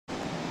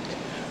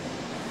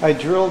I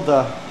drilled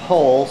the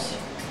holes.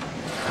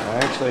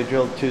 Actually, I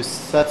drilled 2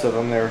 sets of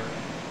them.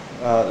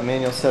 The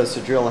manual says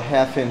to drill a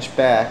 1/2 inch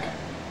back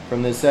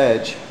from this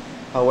edge.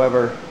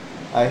 However,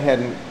 I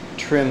hadn't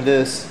trimmed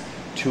this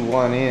to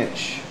 1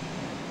 inch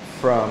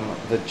from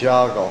the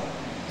joggle.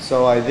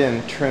 So I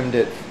then trimmed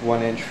it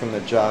 1 inch from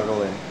the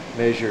joggle and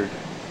measured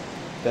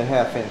the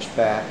 1/2 inch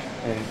back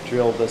and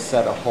drilled a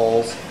set of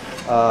holes.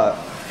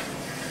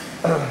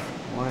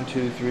 1,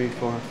 2, 3,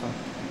 4, 5.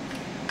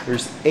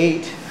 There's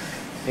 8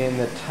 in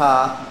the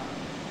top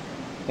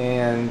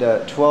and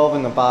 12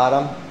 in the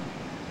bottom.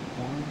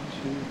 1,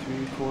 2,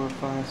 3, 4,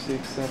 5,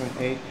 6, 7,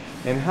 8.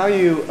 And how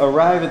you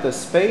arrive at the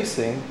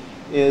spacing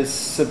is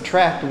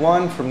subtract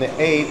 1 from the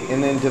 8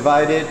 and then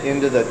divide it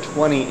into the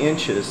 20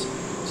 inches.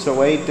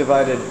 So 8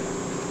 divided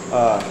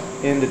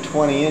into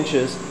 20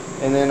 inches,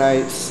 and then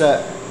I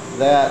set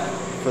that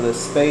for the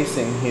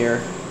spacing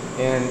here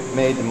and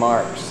made the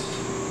marks.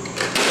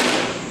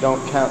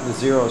 Don't count the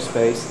 0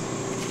 space.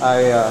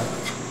 I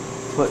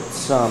put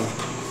some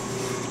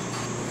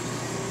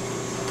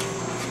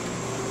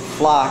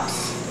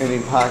flocks and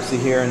epoxy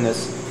here in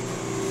this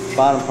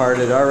bottom part.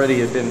 It already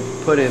had been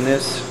put in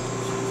this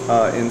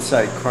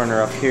inside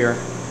corner up here,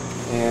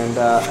 and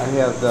I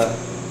have the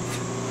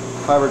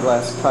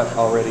fiberglass cut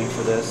already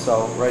for this.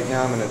 So right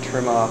now I'm going to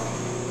trim off.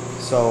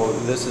 So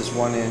this is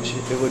 1 inch.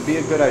 It would be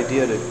a good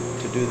idea to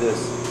do this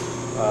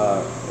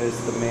as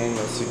the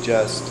manual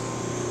suggests,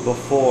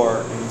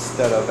 before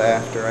instead of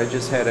after. I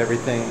just had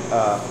everything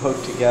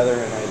hooked together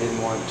and I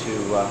didn't want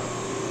to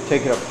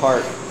take it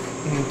apart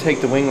and take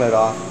the winglet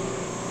off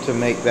to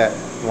make that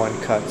one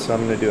cut, so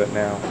I'm going to do it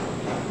now.